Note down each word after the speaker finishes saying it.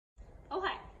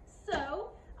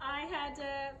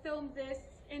film this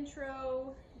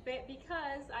intro bit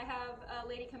because I have a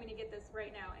lady coming to get this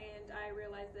right now, and I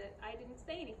realized that I didn't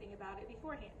say anything about it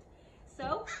beforehand.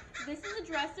 So this is a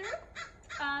dresser,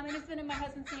 and it's been in my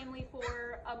husband's family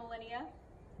for a millennia,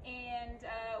 and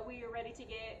we are ready to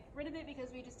get rid of it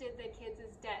because we just did the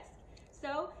kids' desk.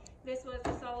 So this was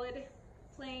a solid,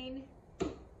 plain,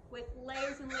 with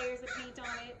layers and layers of paint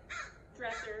on it,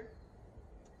 dresser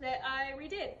that I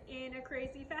redid in a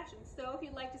crazy fashion. So if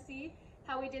you'd like to see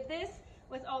how we did this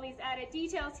with all these added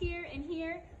details here and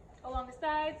here, along the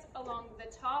sides, along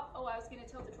the top. Oh, I was gonna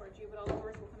tilt it towards you, but all the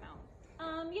doors will come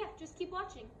out. Yeah, just keep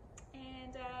watching,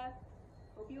 and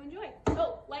hope you enjoy.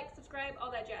 Oh, like, subscribe,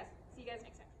 all that jazz. See you guys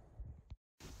next time.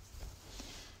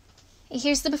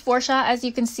 Here's the before shot. As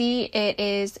you can see, it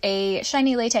is a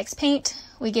shiny latex paint.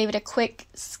 We gave it a quick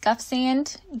scuff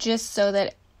sand just so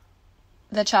that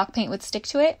the chalk paint would stick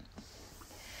to it.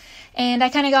 And I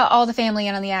kind of got all the family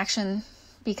in on the action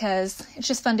because it's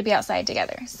just fun to be outside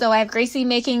together. So I have Gracie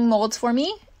making molds for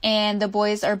me, and the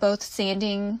boys are both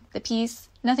sanding the piece.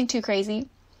 Nothing too crazy.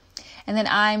 And then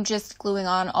I'm just gluing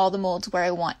on all the molds where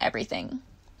I want everything.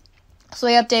 So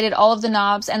I updated all of the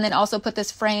knobs and then also put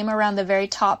this frame around the very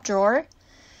top drawer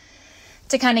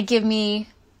to kind of give me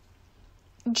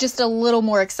just a little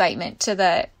more excitement to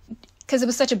the, because it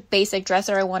was such a basic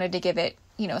dresser, I wanted to give it,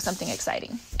 you know, something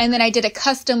exciting. And then I did a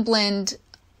custom blend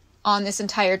on this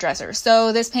entire dresser.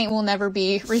 So this paint will never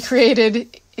be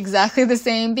recreated exactly the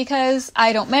same because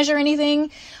I don't measure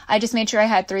anything. I just made sure I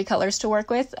had 3 colors to work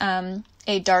with.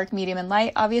 A dark, medium, and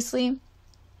light, obviously,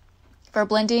 for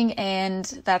blending, and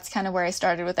that's kind of where I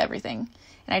started with everything.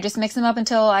 And I just mix them up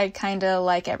until I kind of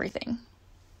like everything.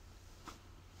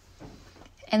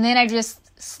 And then I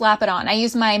just slap it on. I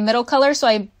use my middle color, so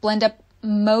I blend up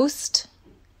most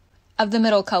of the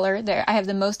middle color. There, I have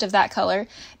the most of that color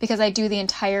because I do the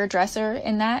entire dresser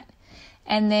in that.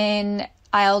 And then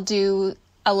I'll do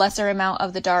a lesser amount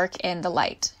of the dark and the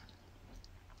light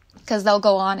because they'll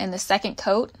go on in the second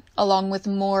coat along with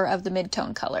more of the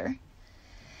mid-tone color.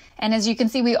 And as you can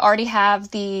see, we already have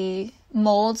the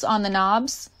molds on the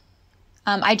knobs.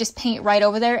 I just paint right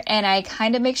over there, and I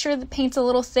kind of make sure the paint's a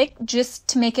little thick just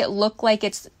to make it look like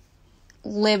it's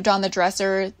lived on the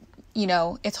dresser, you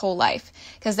know, its whole life.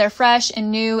 Because they're fresh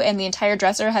and new, and the entire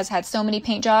dresser has had so many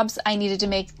paint jobs, I needed to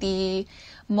make the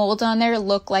molds on there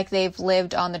look like they've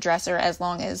lived on the dresser as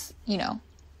long as, you know,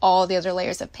 all the other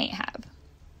layers of paint have.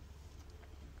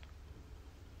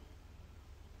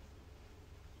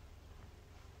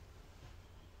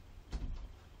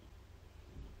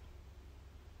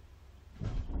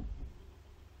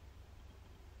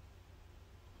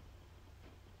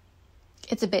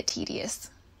 It's a bit tedious.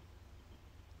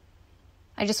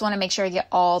 I just want to make sure I get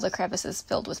all the crevices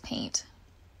filled with paint.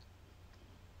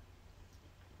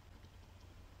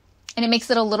 And it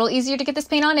makes it a little easier to get this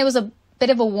paint on. It was a bit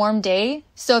of a warm day,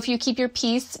 so if you keep your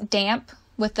piece damp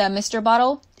with the mister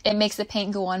bottle, it makes the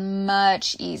paint go on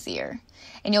much easier.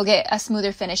 And you'll get a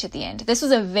smoother finish at the end. This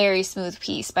was a very smooth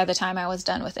piece by the time I was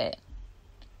done with it.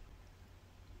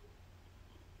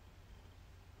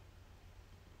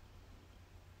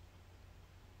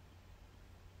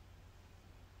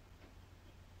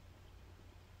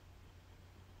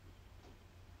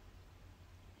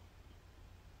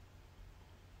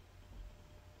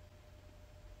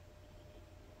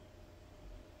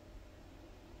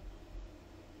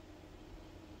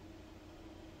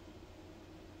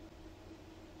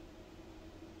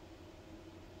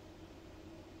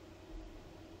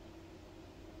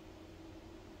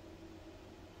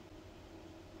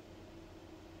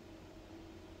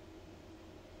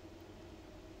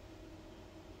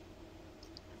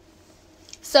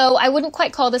 So I wouldn't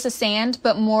quite call this a sand,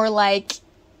 but more like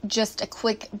just a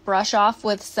quick brush off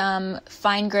with some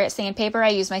fine grit sandpaper. I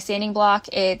use my sanding block.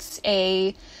 It's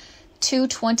a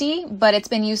 220, but it's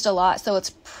been used a lot, so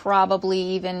it's probably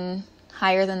even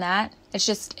higher than that.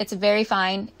 It's very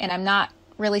fine, and I'm not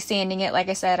really sanding it. Like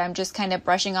I said, I'm just kind of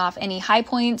brushing off any high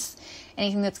points,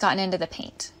 anything that's gotten into the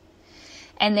paint.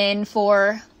 And then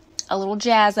for a little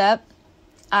jazz up,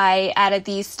 I added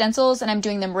these stencils, and I'm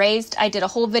doing them raised. I did a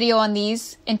whole video on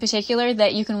these in particular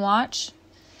that you can watch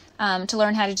to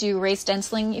learn how to do raised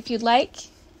stenciling if you'd like.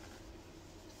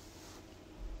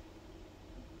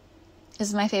 This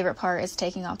is my favorite part, is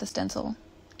taking off the stencil.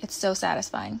 It's so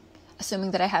satisfying,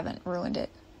 assuming that I haven't ruined it.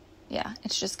 Yeah,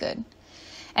 it's just good.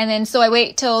 And then so I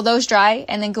wait till those dry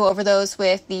and then go over those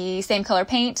with the same color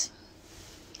paint.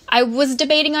 I was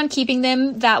debating on keeping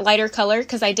them that lighter color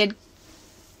because I did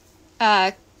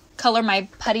color my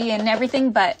putty and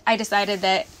everything, but I decided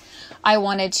that I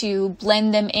wanted to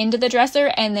blend them into the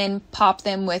dresser and then pop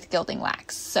them with gilding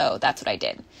wax. So that's what I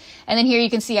did. And then here you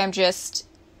can see I'm just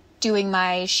doing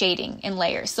my shading in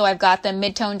layers. So I've got the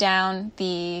mid-tone down,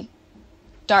 the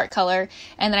dark color,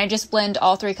 and then I just blend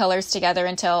all three colors together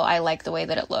until I like the way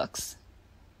that it looks.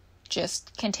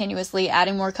 Just continuously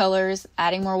adding more colors,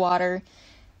 adding more water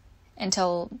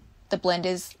until the blend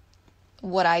is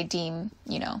what I deem,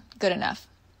 you know, good enough.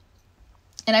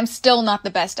 And I'm still not the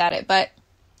best at it, but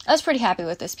I was pretty happy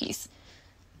with this piece.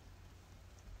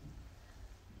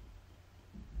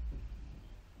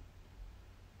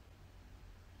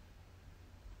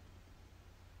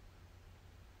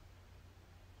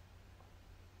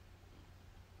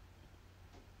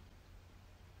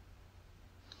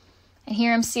 And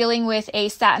here I'm sealing with a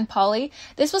satin poly.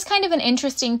 This was kind of an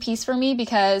interesting piece for me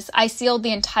because I sealed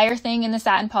the entire thing in the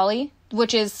satin poly,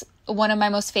 which is one of my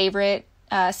most favorite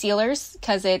sealers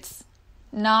because it's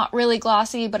not really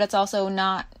glossy, but it's also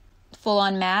not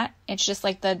full-on matte. It's just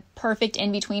like the perfect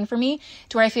in-between for me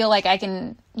to where I feel like I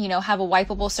can, you know, have a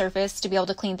wipeable surface to be able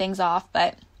to clean things off,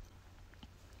 but,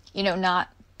 you know, not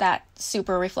that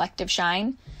super reflective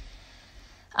shine.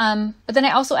 But then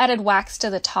I also added wax to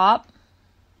the top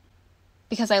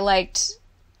because I liked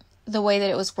the way that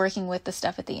it was working with the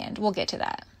stuff at the end. We'll get to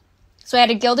that. So I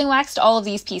added gilding wax to all of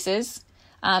these pieces.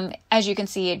 As you can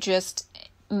see, it just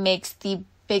makes the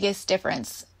biggest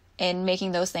difference in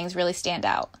making those things really stand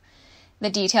out. The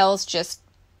details just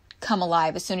come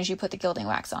alive as soon as you put the gilding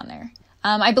wax on there.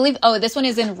 I believe, oh, this one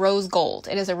is in rose gold.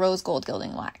 It is a rose gold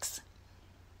gilding wax.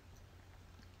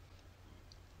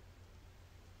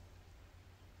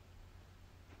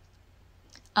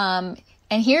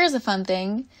 And here's a fun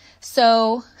thing.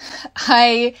 So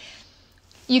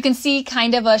you can see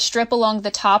kind of a strip along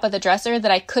the top of the dresser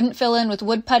that I couldn't fill in with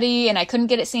wood putty and I couldn't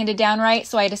get it sanded down right.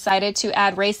 So I decided to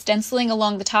add raised stenciling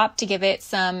along the top to give it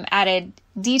some added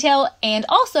detail and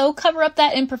also cover up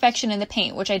that imperfection in the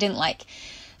paint, which I didn't like.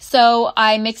 So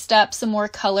I mixed up some more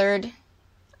colored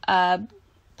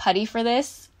putty for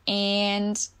this,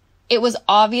 and it was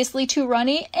obviously too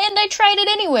runny, and I tried it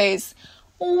anyways,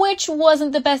 which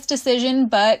wasn't the best decision,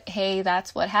 but hey,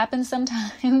 that's what happens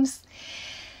sometimes.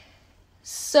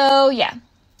 So yeah,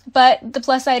 but the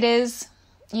plus side is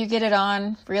you get it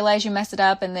on, realize you mess it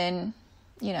up, and then,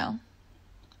 you know,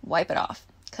 wipe it off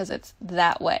because it's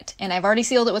that wet. And I've already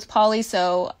sealed it with poly,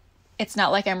 so it's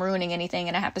not like I'm ruining anything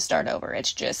and I have to start over.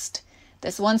 It's just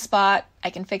this one spot.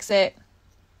 I can fix it,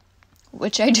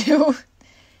 which I do.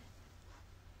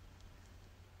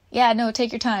 Yeah, no,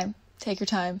 take your time. Take your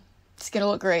time. It's gonna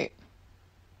look great.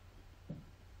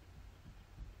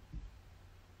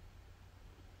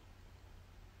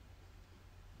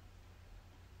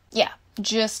 Yeah,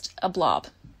 just a blob.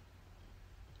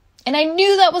 And I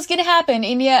knew that was gonna happen,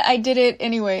 and yet I did it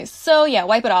anyways. So yeah,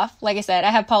 wipe it off. Like I said, I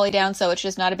have poly down, so it's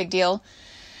just not a big deal.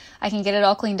 I can get it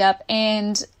all cleaned up,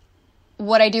 and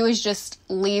what I do is just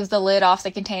leave the lid off the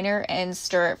container and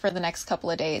stir it for the next couple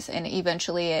of days, and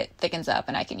eventually it thickens up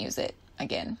and I can use it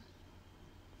again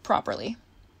properly.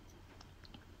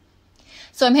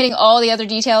 So I'm hitting all the other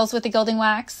details with the gilding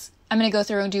wax. I'm going to go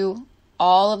through and do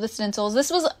all of the stencils. This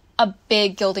was a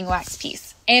big gilding wax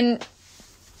piece, and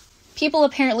people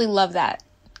apparently love that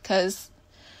because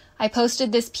I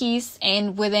posted this piece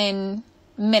and within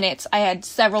minutes I had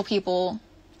several people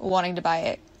wanting to buy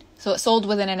it. So it sold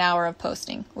within an hour of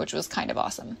posting, which was kind of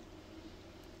awesome.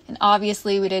 And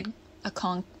obviously we did a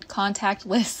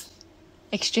contactless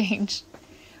exchange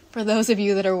for those of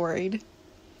you that are worried.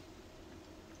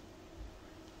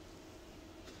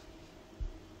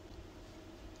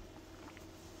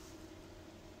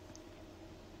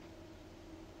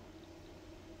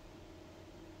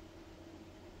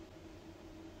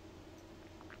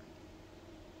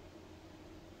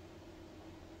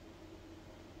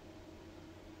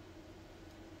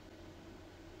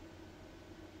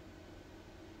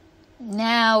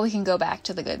 Now we can go back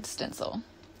to the good stencil.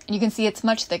 And you can see it's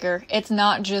much thicker. It's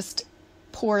not just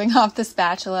pouring off the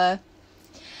spatula.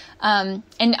 And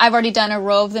I've already done a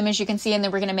row of them, as you can see, and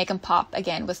then we're going to make them pop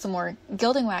again with some more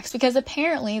gilding wax, because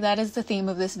apparently that is the theme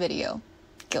of this video,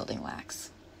 gilding wax.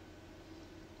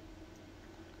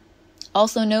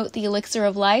 Also note the elixir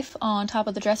of life on top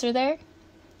of the dresser there.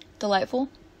 Delightful.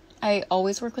 I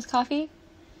always work with coffee.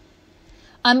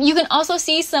 You can also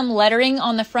see some lettering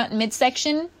on the front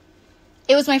midsection.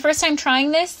 It was my first time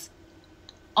trying this.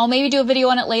 I'll maybe do a video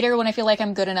on it later when I feel like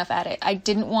I'm good enough at it. I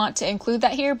didn't want to include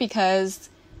that here because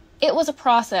it was a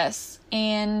process,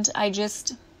 and I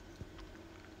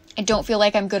don't feel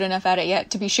like I'm good enough at it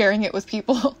yet to be sharing it with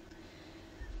people.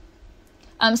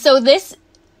 So this,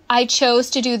 I chose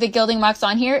to do the gilding wax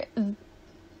on here.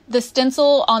 the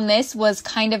stencil on this was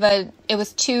kind of it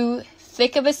was too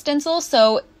thick of a stencil,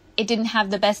 so it didn't have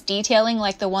the best detailing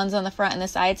like the ones on the front and the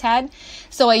sides had.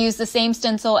 So I used the same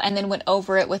stencil and then went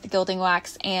over it with gilding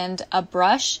wax and a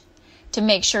brush to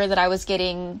make sure that I was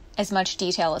getting as much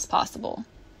detail as possible.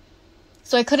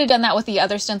 So I could have done that with the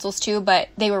other stencils too, but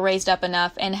they were raised up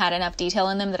enough and had enough detail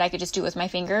in them that I could just do it with my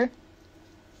finger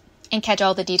and catch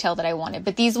all the detail that I wanted.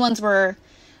 But these ones were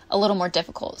a little more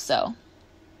difficult, so.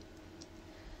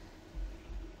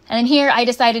 And then here I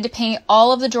decided to paint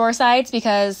all of the drawer sides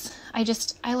because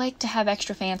I like to have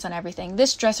extra fans on everything.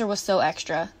 This dresser was so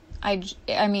extra.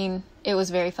 I mean, it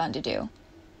was very fun to do.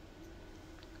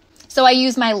 So I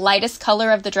used my lightest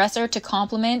color of the dresser to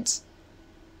complement.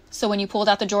 So when you pulled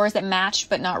out the drawers, it matched,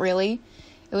 but not really.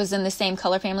 It was in the same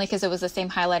color family because it was the same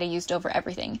highlight I used over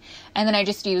everything. And then I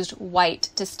just used white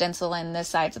to stencil in the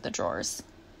sides of the drawers.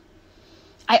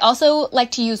 I also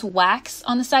like to use wax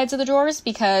on the sides of the drawers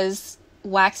because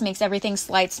wax makes everything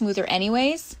slide smoother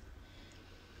anyways.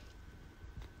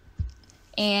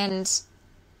 And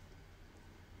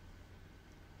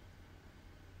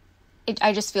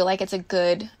I just feel like it's a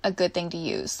good thing to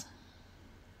use.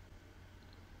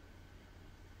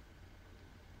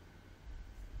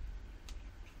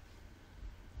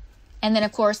 And then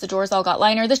of course the drawers all got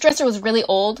liner. This dresser was really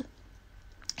old,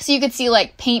 so you could see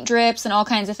like paint drips and all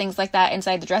kinds of things like that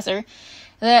inside the dresser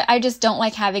that I just don't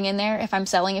like having in there if I'm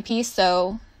selling a piece.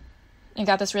 So I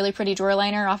got this really pretty drawer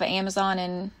liner off of Amazon,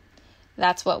 and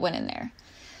that's what went in there.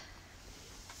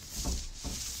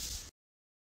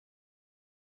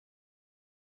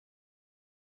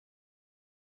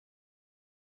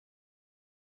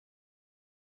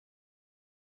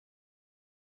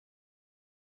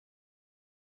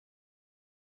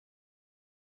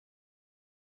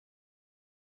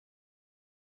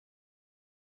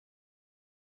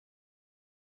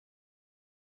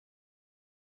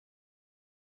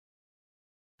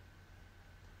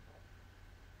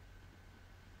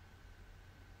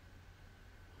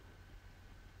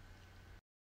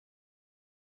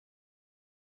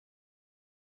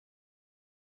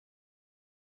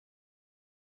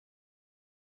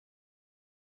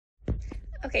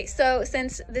 Okay, so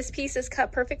since this piece is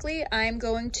cut perfectly, I'm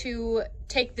going to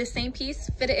take this same piece,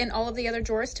 fit it in all of the other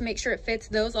drawers to make sure it fits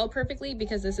those all perfectly,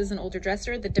 because this is an older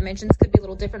dresser. The dimensions could be a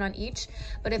little different on each,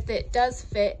 but if it does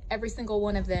fit every single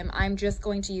one of them, I'm just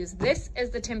going to use this as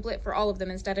the template for all of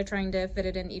them. Instead of trying to fit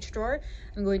it in each drawer,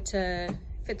 I'm going to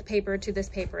fit the paper to this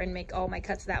paper and make all my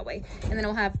cuts that way. And then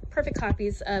I'll have perfect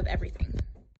copies of everything.